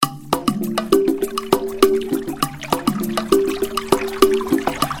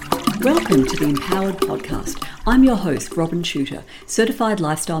Welcome to the Empowered Podcast. I'm your host, Robin Shooter, certified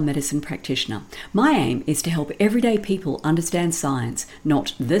lifestyle medicine practitioner. My aim is to help everyday people understand science,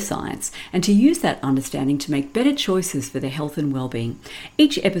 not the science, and to use that understanding to make better choices for their health and well-being.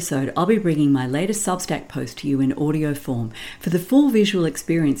 Each episode, I'll be bringing my latest Substack post to you in audio form. For the full visual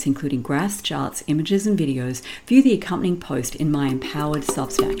experience, including graphs, charts, images, and videos, view the accompanying post in my Empowered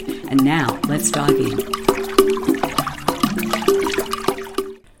Substack. And now, let's dive in.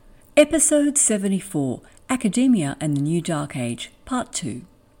 Episode 74, Academia and the New Dark Age, Part 2.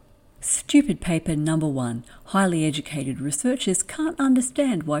 Stupid paper number 1. Highly educated researchers can't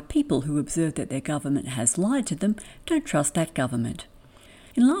understand why people who observe that their government has lied to them don't trust that government.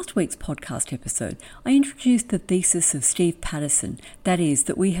 In last week's podcast episode, I introduced the thesis of Steve Patterson, that is,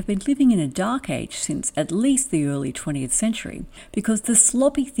 that we have been living in a dark age since at least the early 20th century, because the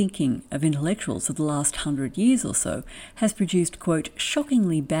sloppy thinking of intellectuals of the last 100 years or so has produced, quote,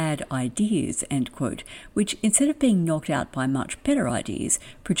 shockingly bad ideas, end quote, which, instead of being knocked out by much better ideas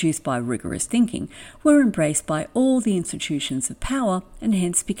produced by rigorous thinking, were embraced by all the institutions of power and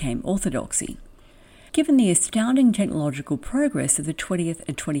hence became orthodoxy. Given the astounding technological progress of the 20th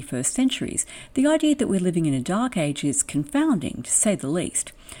and 21st centuries, the idea that we're living in a dark age is confounding, to say the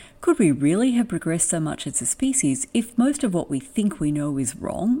least. Could we really have progressed so much as a species if most of what we think we know is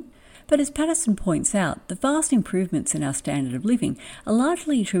wrong? But as Patterson points out, the vast improvements in our standard of living are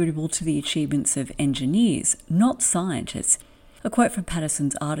largely attributable to the achievements of engineers, not scientists. A quote from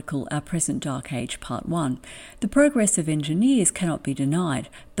Patterson's article, Our Present Dark Age, Part 1. The progress of engineers cannot be denied,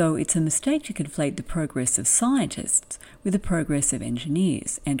 though it's a mistake to conflate the progress of scientists with the progress of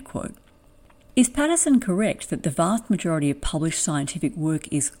engineers, end quote. Is Patterson correct that the vast majority of published scientific work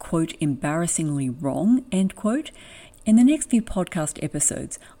is, quote, embarrassingly wrong, end quote? In the next few podcast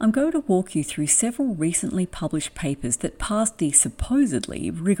episodes, I'm going to walk you through several recently published papers that passed the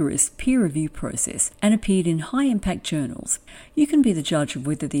supposedly rigorous peer review process and appeared in high-impact journals. You can be the judge of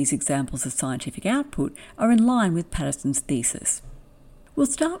whether these examples of scientific output are in line with Patterson's thesis. We'll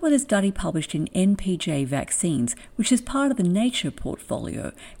start with a study published in NPJ Vaccines, which is part of the Nature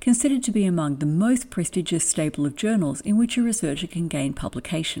portfolio, considered to be among the most prestigious stable of journals in which a researcher can gain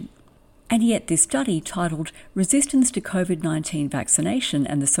publication. And yet this study, titled Resistance to COVID-19 Vaccination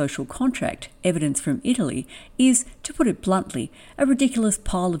and the Social Contract, Evidence from Italy, is, to put it bluntly, a ridiculous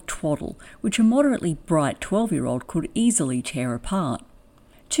pile of twaddle, which a moderately bright 12-year-old could easily tear apart.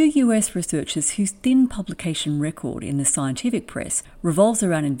 Two US researchers whose thin publication record in the scientific press revolves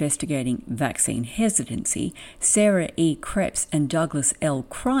around investigating vaccine hesitancy, Sarah E. Krebs and Douglas L.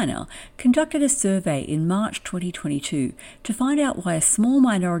 Kreiner, conducted a survey in March 2022 to find out why a small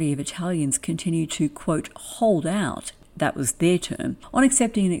minority of Italians continue to, quote, hold out, that was their term, on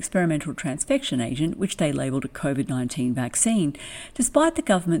accepting an experimental transfection agent, which they labelled a COVID-19 vaccine, despite the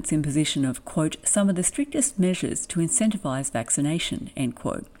government's imposition of, quote, some of the strictest measures to incentivise vaccination, end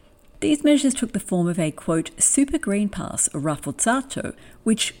quote. These measures took the form of a, quote, super green pass, or rafforzato,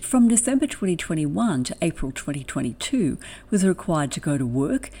 which from December 2021 to April 2022 was required to go to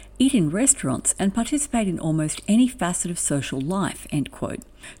work, eat in restaurants, and participate in almost any facet of social life, end quote.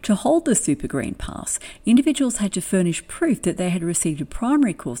 To hold the super green pass, individuals had to furnish proof that they had received a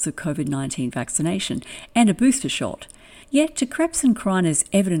primary course of COVID-19 vaccination and a booster shot. Yet, to Krebs and Kreiner's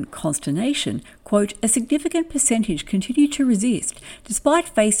evident consternation, quote, a significant percentage continued to resist, despite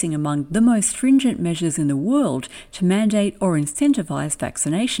facing among the most stringent measures in the world to mandate or incentivise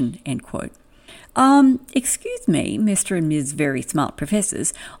vaccination, end quote. Excuse me, Mr. and Ms. Very Smart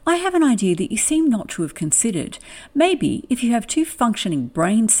Professors, I have an idea that you seem not to have considered. Maybe, if you have two functioning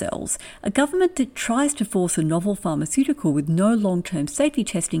brain cells, a government that tries to force a novel pharmaceutical with no long-term safety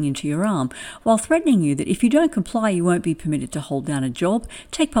testing into your arm, while threatening you that if you don't comply you won't be permitted to hold down a job,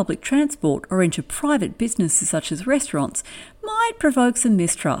 take public transport, or enter private businesses such as restaurants, might provoke some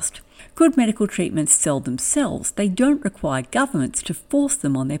mistrust. Good medical treatments sell themselves. They don't require governments to force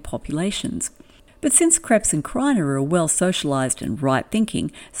them on their populations. But since Krebs and Kreiner are well socialised and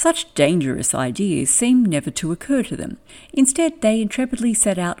right-thinking, such dangerous ideas seem never to occur to them. Instead, they intrepidly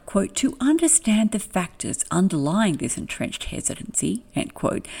set out, quote, to understand the factors underlying this entrenched hesitancy, end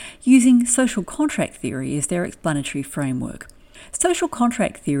quote, using social contract theory as their explanatory framework. Social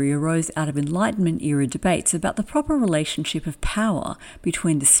contract theory arose out of Enlightenment-era debates about the proper relationship of power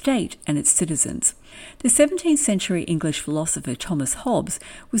between the state and its citizens. The 17th century English philosopher Thomas Hobbes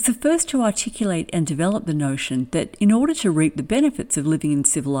was the first to articulate and develop the notion that in order to reap the benefits of living in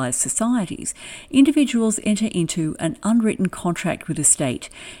civilized societies, individuals enter into an unwritten contract with the state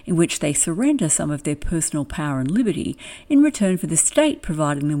in which they surrender some of their personal power and liberty in return for the state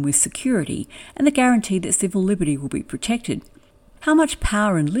providing them with security and the guarantee that civil liberty will be protected. How much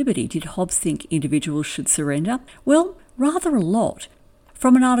power and liberty did Hobbes think individuals should surrender? Well, rather a lot.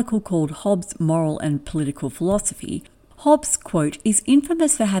 From an article called Hobbes' Moral and Political Philosophy, Hobbes, quote, is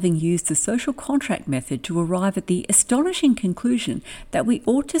infamous for having used the social contract method to arrive at the astonishing conclusion that we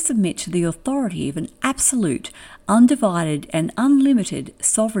ought to submit to the authority of an absolute, undivided and unlimited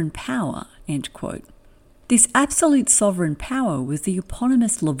sovereign power, end quote. This absolute sovereign power was the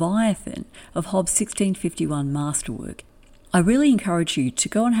eponymous Leviathan of Hobbes' 1651 masterwork. I really encourage you to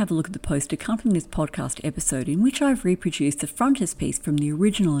go and have a look at the post accompanying this podcast episode in which I've reproduced the frontispiece from the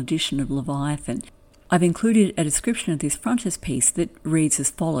original edition of Leviathan. I've included a description of this frontispiece that reads as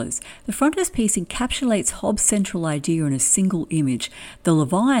follows. The frontispiece encapsulates Hobbes' central idea in a single image. The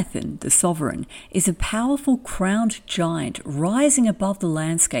Leviathan, the sovereign, is a powerful crowned giant rising above the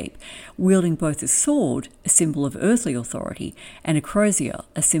landscape, wielding both a sword, a symbol of earthly authority, and a crozier,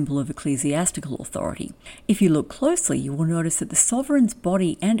 a symbol of ecclesiastical authority. If you look closely, you will notice that the sovereign's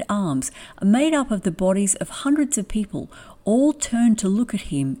body and arms are made up of the bodies of hundreds of people, all turned to look at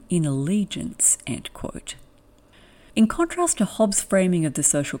him in allegiance, end quote. In contrast to Hobbes' framing of the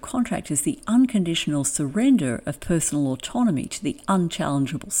social contract as the unconditional surrender of personal autonomy to the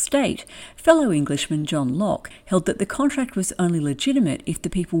unchallengeable state, fellow Englishman John Locke held that the contract was only legitimate if the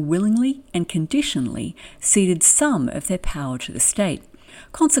people willingly and conditionally ceded some of their power to the state.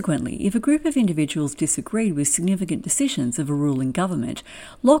 Consequently, if a group of individuals disagreed with significant decisions of a ruling government,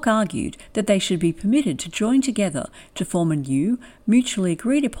 Locke argued that they should be permitted to join together to form a new, mutually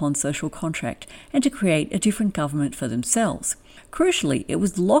agreed upon social contract and to create a different government for themselves. Crucially, it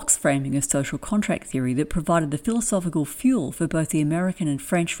was Locke's framing of social contract theory that provided the philosophical fuel for both the American and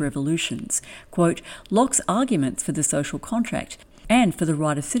French revolutions. Quote, Locke's arguments for the social contract and for the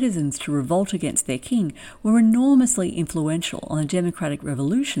right of citizens to revolt against their king were enormously influential on the democratic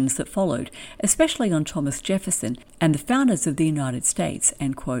revolutions that followed, especially on Thomas Jefferson and the founders of the United States,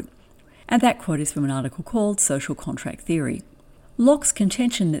 end quote. And that quote is from an article called Social Contract Theory. Locke's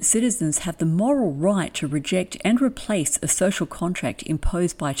contention that citizens have the moral right to reject and replace a social contract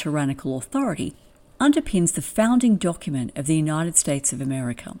imposed by tyrannical authority underpins the founding document of the United States of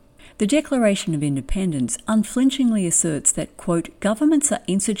America. The Declaration of Independence unflinchingly asserts that, quote, governments are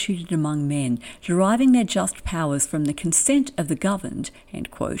instituted among men, deriving their just powers from the consent of the governed, end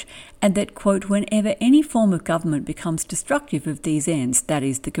quote, and that, quote, whenever any form of government becomes destructive of these ends, that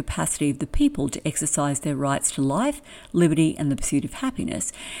is, the capacity of the people to exercise their rights to life, liberty, and the pursuit of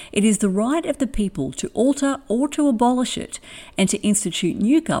happiness, it is the right of the people to alter or to abolish it, and to institute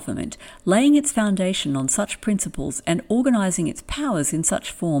new government, laying its foundation on such principles and organising its powers in such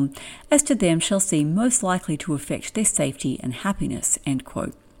form as to them shall seem most likely to affect their safety and happiness, end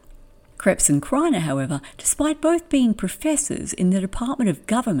quote. Krebs and Kreiner, however, despite both being professors in the Department of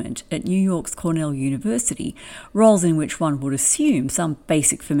Government at New York's Cornell University, roles in which one would assume some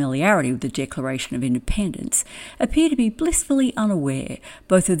basic familiarity with the Declaration of Independence, appear to be blissfully unaware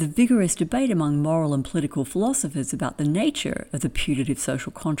both of the vigorous debate among moral and political philosophers about the nature of the putative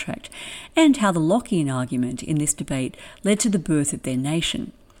social contract and how the Lockean argument in this debate led to the birth of their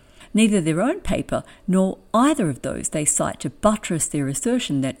nation. Neither their own paper nor either of those they cite to buttress their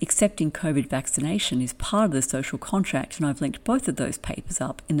assertion that accepting COVID vaccination is part of the social contract, and I've linked both of those papers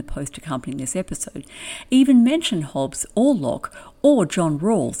up in the post accompanying this episode, even mention Hobbes or Locke or John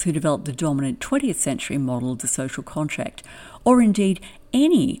Rawls, who developed the dominant 20th century model of the social contract, or indeed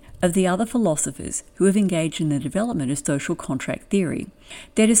any of the other philosophers who have engaged in the development of social contract theory.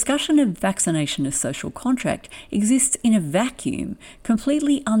 Their discussion of vaccination as social contract exists in a vacuum,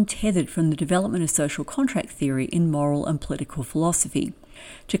 completely untethered from the development of social contract theory in moral and political philosophy.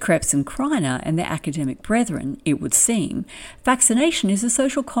 To Krebs and Kreiner and their academic brethren, it would seem, vaccination is a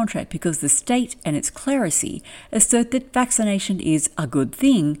social contract because the state and its clerisy assert that vaccination is a good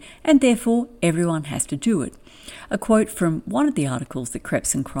thing and therefore everyone has to do it. A quote from one of the articles that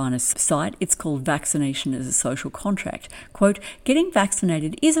Krebs and Kreiner cite, it's called Vaccination as a Social Contract. Quote, getting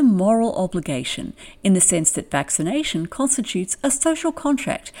vaccinated is a moral obligation in the sense that vaccination constitutes a social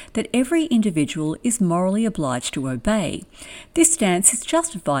contract that every individual is morally obliged to obey. This stance is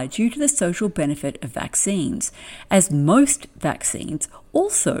justified due to the social benefit of vaccines. As most vaccines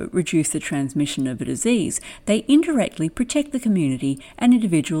also reduce the transmission of a disease, they indirectly protect the community and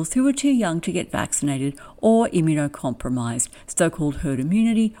individuals who are too young to get vaccinated or immunocompromised, so-called herd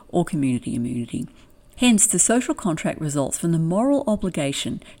immunity or community immunity. Hence, the social contract results from the moral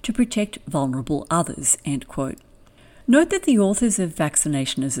obligation to protect vulnerable others, end quote. Note that the authors of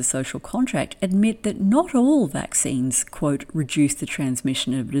Vaccination as a Social Contract admit that not all vaccines, quote, reduce the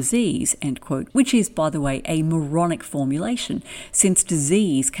transmission of disease, end quote, which is, by the way, a moronic formulation, since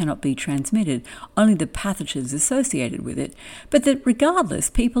disease cannot be transmitted, only the pathogens associated with it, but that regardless,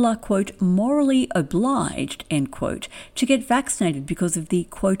 people are, quote, morally obliged, end quote, to get vaccinated because of the,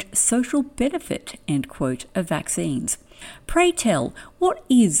 quote, social benefit, end quote, of vaccines. Pray tell, what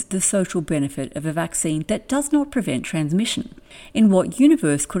is the social benefit of a vaccine that does not prevent transmission? In what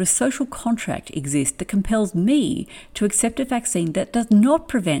universe could a social contract exist that compels me to accept a vaccine that does not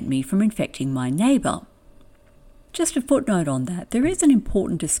prevent me from infecting my neighbour? Just a footnote on that, there is an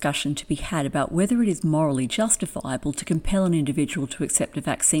important discussion to be had about whether it is morally justifiable to compel an individual to accept a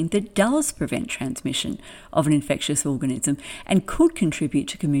vaccine that does prevent transmission of an infectious organism and could contribute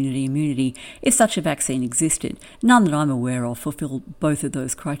to community immunity if such a vaccine existed. None that I'm aware of fulfill both of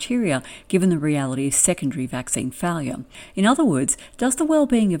those criteria, given the reality of secondary vaccine failure. In other words, does the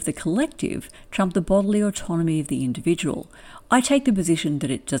well-being of the collective trump the bodily autonomy of the individual? I take the position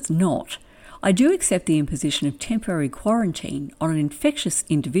that it does not. I do accept the imposition of temporary quarantine on an infectious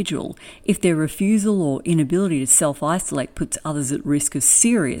individual if their refusal or inability to self-isolate puts others at risk of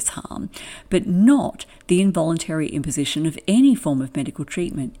serious harm, but not the involuntary imposition of any form of medical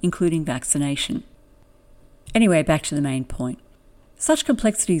treatment, including vaccination. Anyway, back to the main point. Such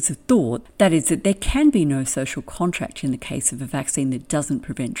complexities of thought, that is, that there can be no social contract in the case of a vaccine that doesn't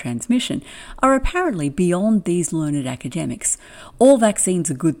prevent transmission, are apparently beyond these learned academics. All vaccines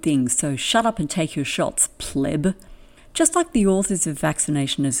are good things, so shut up and take your shots, pleb. Just like the authors of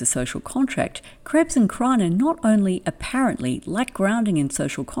Vaccination as a Social Contract, Krebs and Kreiner not only apparently lack grounding in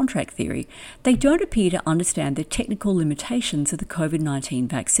social contract theory, they don't appear to understand the technical limitations of the COVID-19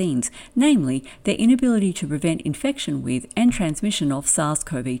 vaccines, namely their inability to prevent infection with and transmission of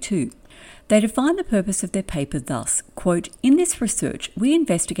SARS-CoV-2. They define the purpose of their paper thus, quote, "In this research, we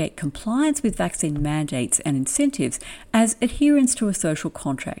investigate compliance with vaccine mandates and incentives as adherence to a social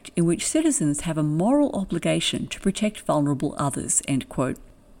contract in which citizens have a moral obligation to protect vulnerable others," end quote.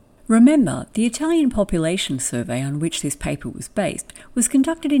 Remember, the Italian population survey on which this paper was based was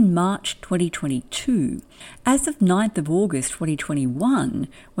conducted in March 2022. As of 9th of August 2021,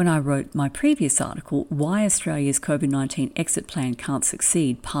 when I wrote my previous article, Why Australia's COVID-19 Exit Plan Can't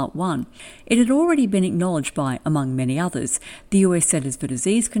Succeed, Part 1, it had already been acknowledged by, among many others, the US Centers for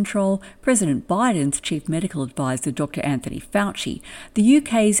Disease Control, President Biden's Chief Medical Advisor Dr. Anthony Fauci, the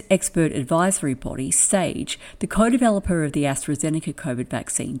UK's expert advisory body, SAGE, the co-developer of the AstraZeneca COVID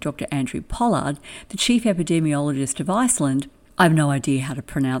vaccine, Dr. Andrew Pollard, the chief epidemiologist of Iceland. I have no idea how to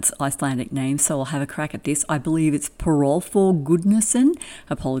pronounce Icelandic names, so I'll have a crack at this. I believe it's Parolfur Gudnason.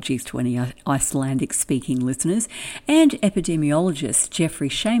 Apologies to any Icelandic-speaking listeners. And epidemiologists Jeffrey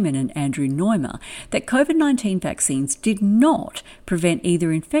Shaman and Andrew Neumer, that COVID-19 vaccines did not prevent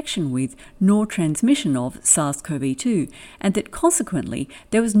either infection with nor transmission of SARS-CoV-2, and that consequently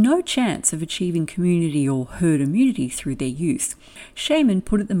there was no chance of achieving community or herd immunity through their use. Shaman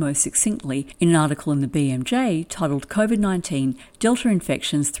put it the most succinctly in an article in the BMJ titled COVID-19 Delta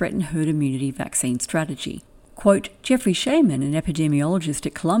Infections Threaten Herd Immunity Vaccine Strategy. Quote, Jeffrey Shaman, an epidemiologist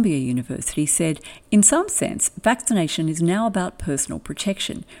at Columbia University, said, "In some sense, vaccination is now about personal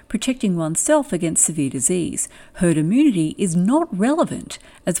protection, protecting oneself against severe disease. Herd immunity is not relevant,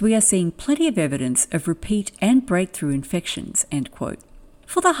 as we are seeing plenty of evidence of repeat and breakthrough infections," end quote.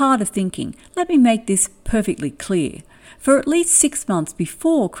 For the heart of thinking, let me make this perfectly clear. For at least 6 months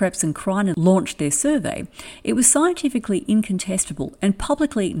before Krebs and Kreiner launched their survey, it was scientifically incontestable and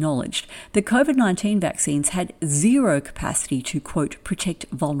publicly acknowledged that COVID-19 vaccines had zero capacity to, quote, protect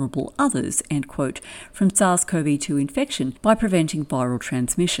vulnerable others, end quote, from SARS-CoV-2 infection by preventing viral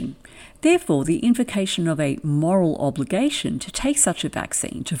transmission. Therefore, the invocation of a moral obligation to take such a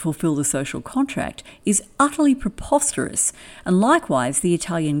vaccine to fulfill the social contract is utterly preposterous, and likewise the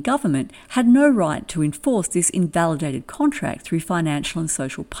Italian government had no right to enforce this invalidated contract through financial and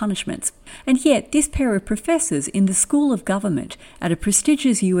social punishments. And yet, this pair of professors in the School of Government at a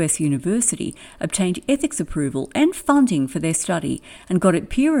prestigious US university obtained ethics approval and funding for their study and got it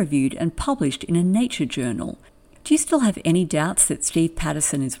peer-reviewed and published in a Nature journal. Do you still have any doubts that Steve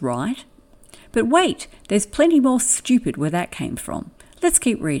Patterson is right? But wait, there's plenty more stupid where that came from. Let's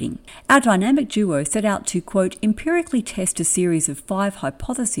keep reading. Our dynamic duo set out to, quote, empirically test a series of 5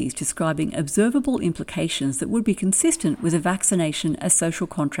 hypotheses describing observable implications that would be consistent with a vaccination as social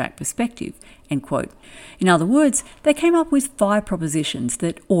contract perspective, end quote. In other words, they came up with 5 propositions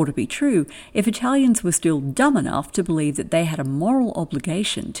that ought to be true if Italians were still dumb enough to believe that they had a moral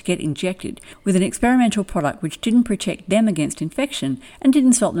obligation to get injected with an experimental product which didn't protect them against infection and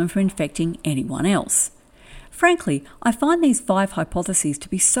didn't stop them from infecting anyone else. Frankly, I find these 5 hypotheses to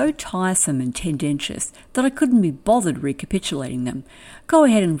be so tiresome and tendentious that I couldn't be bothered recapitulating them. Go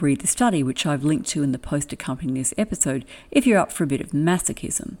ahead and read the study, which I've linked to in the post accompanying this episode, if you're up for a bit of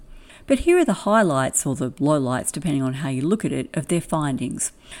masochism. But here are the highlights, or the lowlights, depending on how you look at it, of their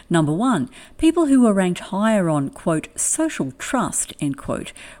findings. Number 1, people who were ranked higher on, quote, social trust, end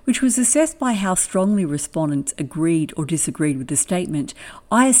quote, which was assessed by how strongly respondents agreed or disagreed with the statement,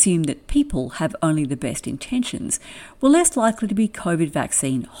 I assume that people have only the best intentions, were less likely to be COVID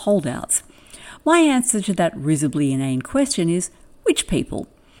vaccine holdouts. My answer to that risibly inane question is, which people?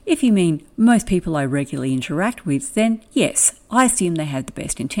 If you mean most people I regularly interact with, then yes, I assume they have the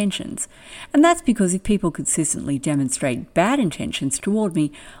best intentions. And that's because if people consistently demonstrate bad intentions toward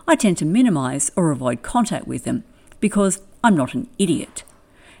me, I tend to minimise or avoid contact with them, because I'm not an idiot.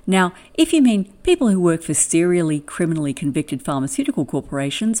 Now, if you mean people who work for serially criminally convicted pharmaceutical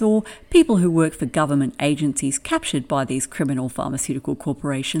corporations or people who work for government agencies captured by these criminal pharmaceutical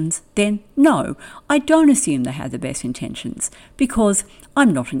corporations, then no, I don't assume they have the best intentions, because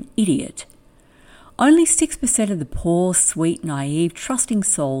I'm not an idiot. Only 6% of the poor, sweet, naive, trusting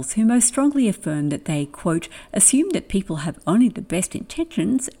souls who most strongly affirm that they, quote, assume that people have only the best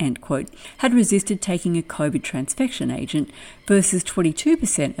intentions, end quote, had resisted taking a COVID transfection agent versus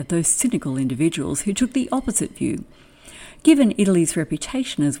 22% of those cynical individuals who took the opposite view. Given Italy's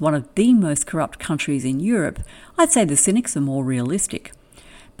reputation as one of the most corrupt countries in Europe, I'd say the cynics are more realistic.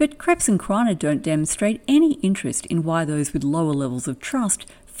 But Krebs and Kreiner don't demonstrate any interest in why those with lower levels of trust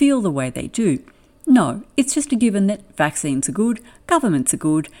feel the way they do. No, it's just a given that vaccines are good, governments are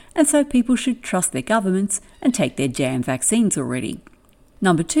good, and so people should trust their governments and take their damn vaccines already.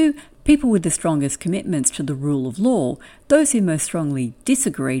 Number 2, people with the strongest commitments to the rule of law, those who most strongly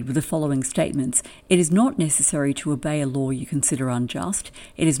disagreed with the following statements. It is not necessary to obey a law you consider unjust.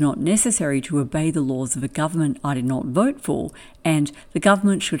 It is not necessary to obey the laws of a government I did not vote for. And the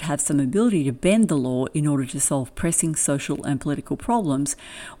government should have some ability to bend the law in order to solve pressing social and political problems,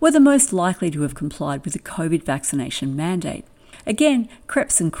 were the most likely to have complied with the COVID vaccination mandate. Again,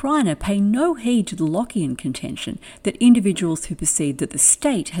 Krebs and Kreiner pay no heed to the Lockean contention that individuals who perceive that the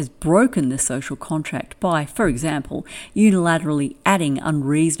state has broken the social contract by, for example, unilaterally adding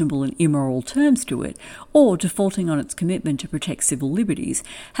unreasonable and immoral terms to it, or defaulting on its commitment to protect civil liberties,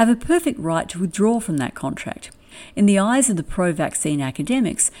 have a perfect right to withdraw from that contract. In the eyes of the pro-vaccine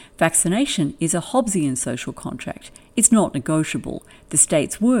academics, vaccination is a Hobbesian social contract. It's not negotiable. The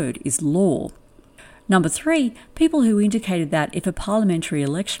state's word is law. Number 3, people who indicated that if a parliamentary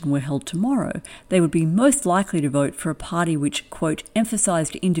election were held tomorrow, they would be most likely to vote for a party which, quote,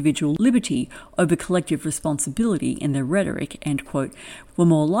 emphasised individual liberty over collective responsibility in their rhetoric, end quote, were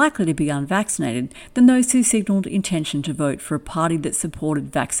more likely to be unvaccinated than those who signalled intention to vote for a party that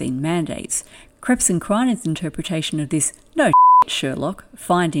supported vaccine mandates. Krebs and Kreiner's interpretation of this "no Sherlock"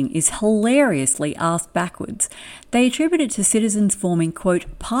 finding is hilariously asked backwards. They attribute it to citizens forming, quote,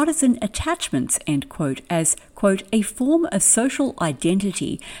 partisan attachments, end quote, as, quote, a form of social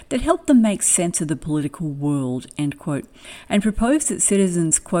identity that helped them make sense of the political world, end quote, and propose that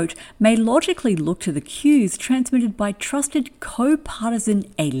citizens, quote, may logically look to the cues transmitted by trusted co-partisan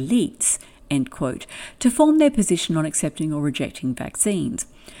elites, end quote, to form their position on accepting or rejecting vaccines.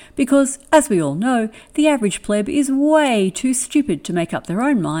 Because, as we all know, the average pleb is way too stupid to make up their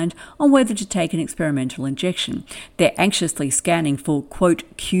own mind on whether to take an experimental injection. They're anxiously scanning for, quote,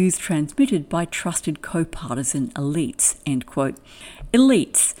 cues transmitted by trusted co-partisan elites, end quote.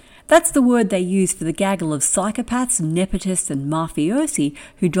 Elites. That's the word they use for the gaggle of psychopaths, nepotists and mafiosi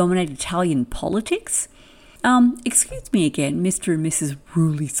who dominate Italian politics. Excuse me again, Mr. and Mrs.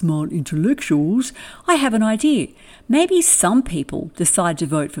 Really Smart Intellectuals. I have an idea. Maybe some people decide to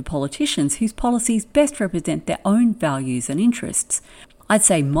vote for politicians whose policies best represent their own values and interests. I'd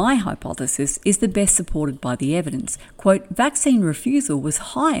say my hypothesis is the best supported by the evidence. Quote, vaccine refusal was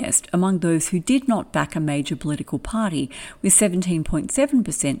highest among those who did not back a major political party, with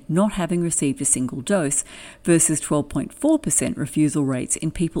 17.7% not having received a single dose, versus 12.4% refusal rates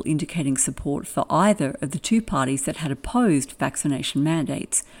in people indicating support for either of the two parties that had opposed vaccination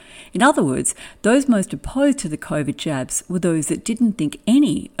mandates. In other words, those most opposed to the COVID jabs were those that didn't think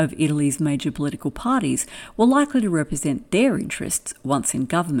any of Italy's major political parties were likely to represent their interests once in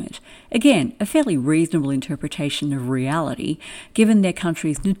government. Again, a fairly reasonable interpretation of reality, given their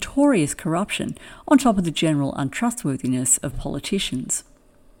country's notorious corruption, on top of the general untrustworthiness of politicians.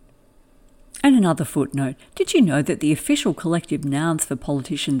 And another footnote, did you know that the official collective nouns for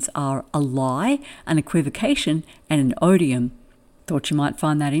politicians are a lie, an equivocation, and an odium? Thought you might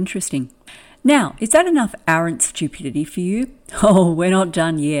find that interesting. Now, is that enough arrant stupidity for you? Oh, we're not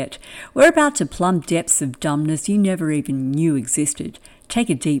done yet. We're about to plumb depths of dumbness you never even knew existed.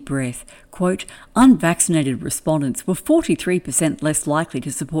 Take a deep breath. Quote, unvaccinated respondents were 43% less likely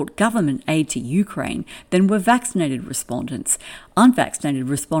to support government aid to Ukraine than were vaccinated respondents. Unvaccinated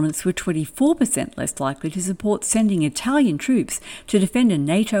respondents were 24% less likely to support sending Italian troops to defend a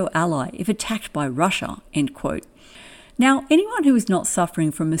NATO ally if attacked by Russia, end quote. Now, anyone who is not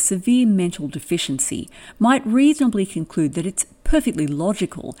suffering from a severe mental deficiency might reasonably conclude that it's perfectly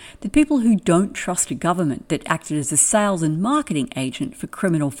logical that people who don't trust a government that acted as a sales and marketing agent for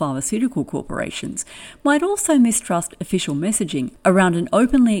criminal pharmaceutical corporations might also mistrust official messaging around an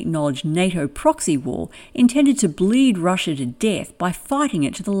openly acknowledged NATO proxy war intended to bleed Russia to death by fighting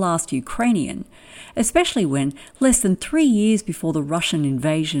it to the last Ukrainian, especially when, less than 3 years before the Russian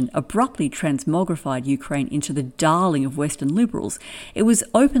invasion abruptly transmogrified Ukraine into the darling of Western liberals, it was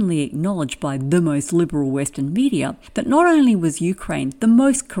openly acknowledged by the most liberal Western media that not only was Ukraine the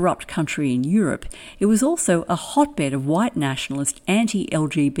most corrupt country in Europe, it was also a hotbed of white nationalist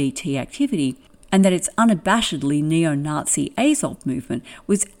anti-LGBT activity, and that its unabashedly neo-Nazi Azov movement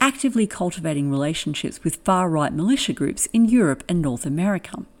was actively cultivating relationships with far-right militia groups in Europe and North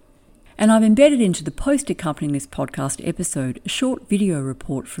America. And I've embedded into the post accompanying this podcast episode a short video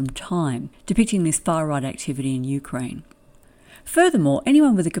report from Time depicting this far-right activity in Ukraine. Furthermore,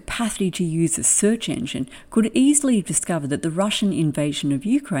 anyone with the capacity to use a search engine could easily have discovered that the Russian invasion of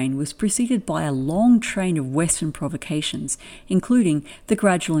Ukraine was preceded by a long train of Western provocations, including the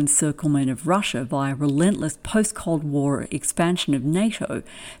gradual encirclement of Russia via relentless post-Cold War expansion of NATO,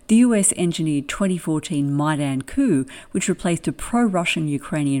 the US-engineered 2014 Maidan coup, which replaced a pro-Russian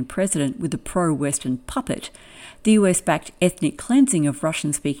Ukrainian president with a pro-Western puppet, the US-backed ethnic cleansing of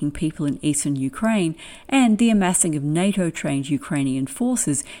Russian-speaking people in eastern Ukraine, and the amassing of NATO-trained Ukrainian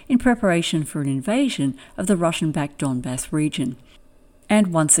forces in preparation for an invasion of the Russian-backed Donbass region. And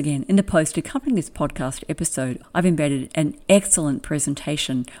once again, in the post accompanying this podcast episode, I've embedded an excellent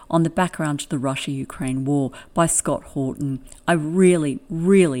presentation on the background to the Russia-Ukraine war by Scott Horton. I really,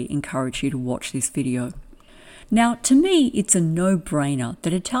 really encourage you to watch this video. Now, to me, it's a no-brainer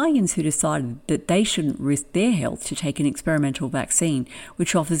that Italians who decided that they shouldn't risk their health to take an experimental vaccine,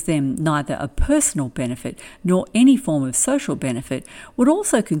 which offers them neither a personal benefit nor any form of social benefit, would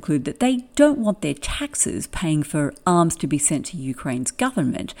also conclude that they don't want their taxes paying for arms to be sent to Ukraine's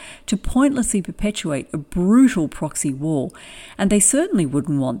government to pointlessly perpetuate a brutal proxy war, and they certainly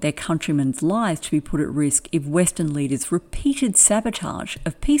wouldn't want their countrymen's lives to be put at risk if Western leaders' repeated sabotage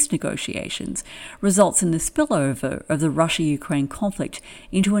of peace negotiations results in the spillover of the Russia-Ukraine conflict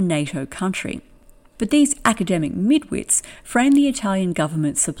into a NATO country. But these academic midwits frame the Italian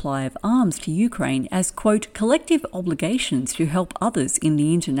government's supply of arms to Ukraine as, quote, collective obligations to help others in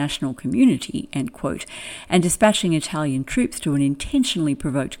the international community, end quote, and dispatching Italian troops to an intentionally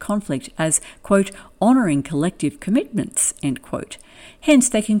provoked conflict as, quote, honouring collective commitments, end quote. Hence,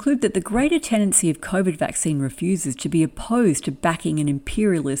 they conclude that the greater tendency of COVID vaccine refusers to be opposed to backing an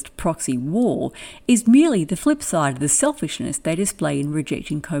imperialist proxy war is merely the flip side of the selfishness they display in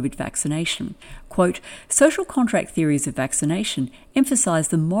rejecting COVID vaccination. Quote, social contract theories of vaccination emphasise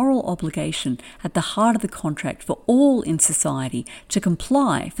the moral obligation at the heart of the contract for all in society to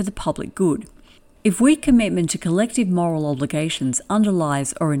comply for the public good. If weak commitment to collective moral obligations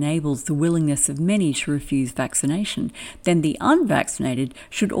underlies or enables the willingness of many to refuse vaccination, then the unvaccinated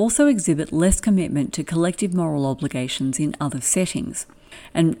should also exhibit less commitment to collective moral obligations in other settings.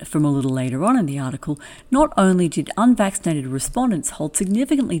 And from a little later on in the article, not only did unvaccinated respondents hold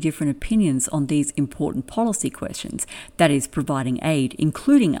significantly different opinions on these important policy questions, that is, providing aid,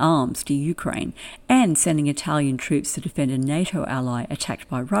 including arms, to Ukraine, and sending Italian troops to defend a NATO ally attacked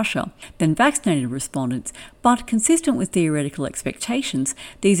by Russia, than vaccinated respondents, but consistent with theoretical expectations,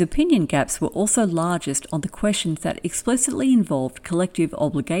 these opinion gaps were also largest on the questions that explicitly involved collective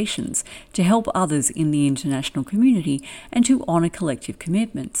obligations to help others in the international community and to honour collective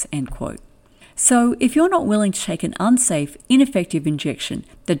commitments, end quote. So, if you're not willing to take an unsafe, ineffective injection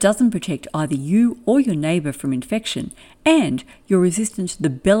that doesn't protect either you or your neighbour from infection, and you're resistant to the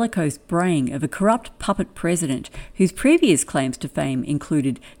bellicose braying of a corrupt puppet president whose previous claims to fame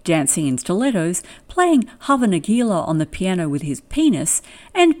included dancing in stilettos, playing Hava Nagila on the piano with his penis,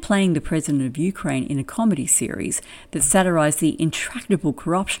 and playing the president of Ukraine in a comedy series that satirised the intractable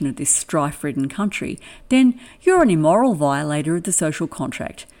corruption of this strife-ridden country, then you're an immoral violator of the social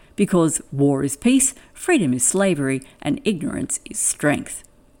contract. Because war is peace, freedom is slavery, and ignorance is strength.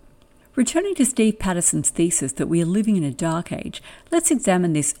 Returning to Steve Patterson's thesis that we are living in a dark age, let's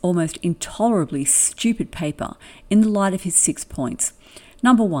examine this almost intolerably stupid paper in the light of his 6 points.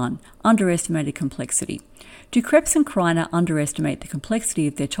 Number 1. Underestimated complexity. Do Krebs and Kreiner underestimate the complexity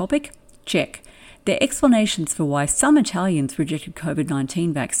of their topic? Check. Their explanations for why some Italians rejected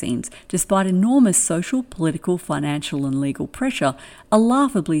COVID-19 vaccines, despite enormous social, political, financial and legal pressure, are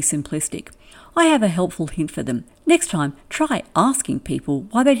laughably simplistic. I have a helpful hint for them. Next time, try asking people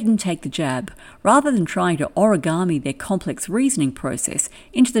why they didn't take the jab, rather than trying to origami their complex reasoning process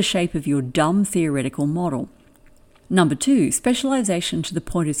into the shape of your dumb theoretical model. Number 2. Specialization to the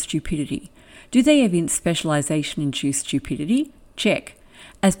point of stupidity. Do they evince specialization-induced stupidity? Check.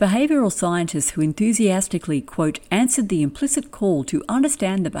 As behavioural scientists who enthusiastically, quote, answered the implicit call to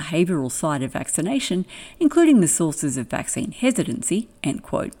understand the behavioural side of vaccination, including the sources of vaccine hesitancy, end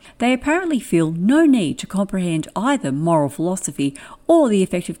quote, they apparently feel no need to comprehend either moral philosophy or the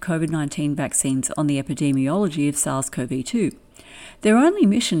effect of COVID-19 vaccines on the epidemiology of SARS-CoV-2. Their only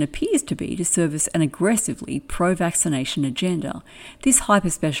mission appears to be to service an aggressively pro-vaccination agenda. This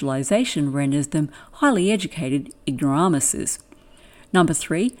hyper-specialization renders them highly educated ignoramuses. Number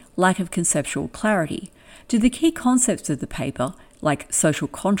 3. Lack of conceptual clarity. Do the key concepts of the paper, like social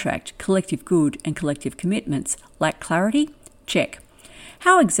contract, collective good, and collective commitments, lack clarity? Check.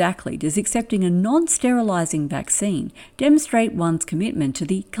 How exactly does accepting a non-sterilizing vaccine demonstrate one's commitment to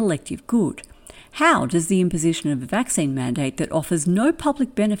the collective good? How does the imposition of a vaccine mandate that offers no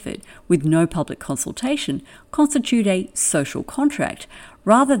public benefit with no public consultation constitute a social contract,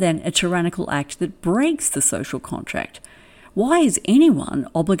 rather than a tyrannical act that breaks the social contract? Why is anyone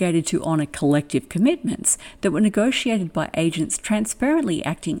obligated to honour collective commitments that were negotiated by agents transparently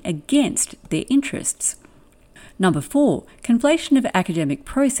acting against their interests? Number 4. Conflation of academic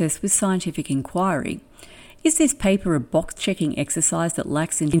process with scientific inquiry. Is this paper a box-checking exercise that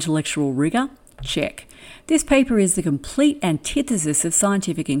lacks in intellectual rigour? Check. This paper is the complete antithesis of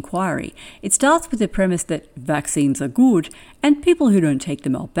scientific inquiry. It starts with the premise that vaccines are good and people who don't take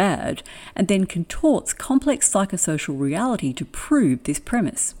them are bad, and then contorts complex psychosocial reality to prove this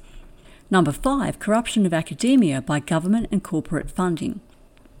premise. Number 5. Corruption of academia by government and corporate funding.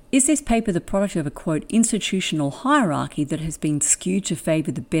 Is this paper the product of a, quote, institutional hierarchy that has been skewed to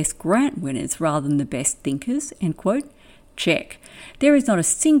favour the best grant winners rather than the best thinkers, end quote? Check. There is not a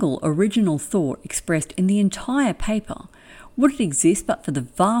single original thought expressed in the entire paper. Would it exist but for the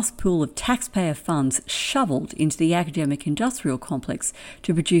vast pool of taxpayer funds shoveled into the academic industrial complex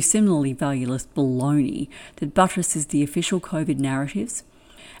to produce similarly valueless baloney that buttresses the official COVID narratives?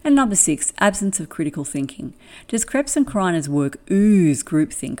 And number 6, absence of critical thinking. Does Krebs and Kreiner's work ooze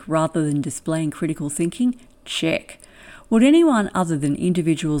groupthink rather than displaying critical thinking? Check. Would anyone other than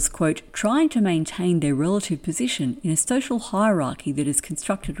individuals, quote, trying to maintain their relative position in a social hierarchy that is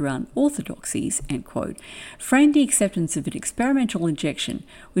constructed around orthodoxies, end quote, frame the acceptance of an experimental injection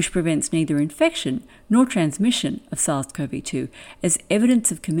which prevents neither infection nor transmission of SARS-CoV-2 as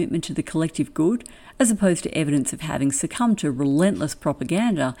evidence of commitment to the collective good, as opposed to evidence of having succumbed to relentless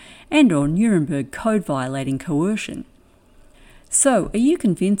propaganda and or Nuremberg Code violating coercion? So, are you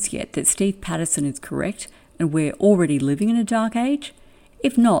convinced yet that Steve Patterson is correct and we're already living in a dark age?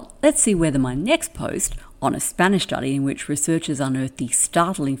 If not, let's see whether my next post on a Spanish study in which researchers unearthed the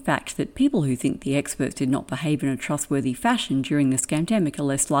startling fact that people who think the experts did not behave in a trustworthy fashion during the scamdemic are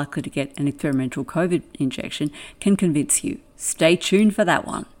less likely to get an experimental COVID injection can convince you. Stay tuned for that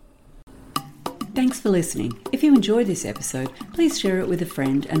one. Thanks for listening. If you enjoyed this episode, please share it with a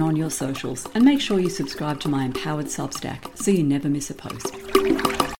friend and on your socials, and make sure you subscribe to my Empowered Substack so you never miss a post.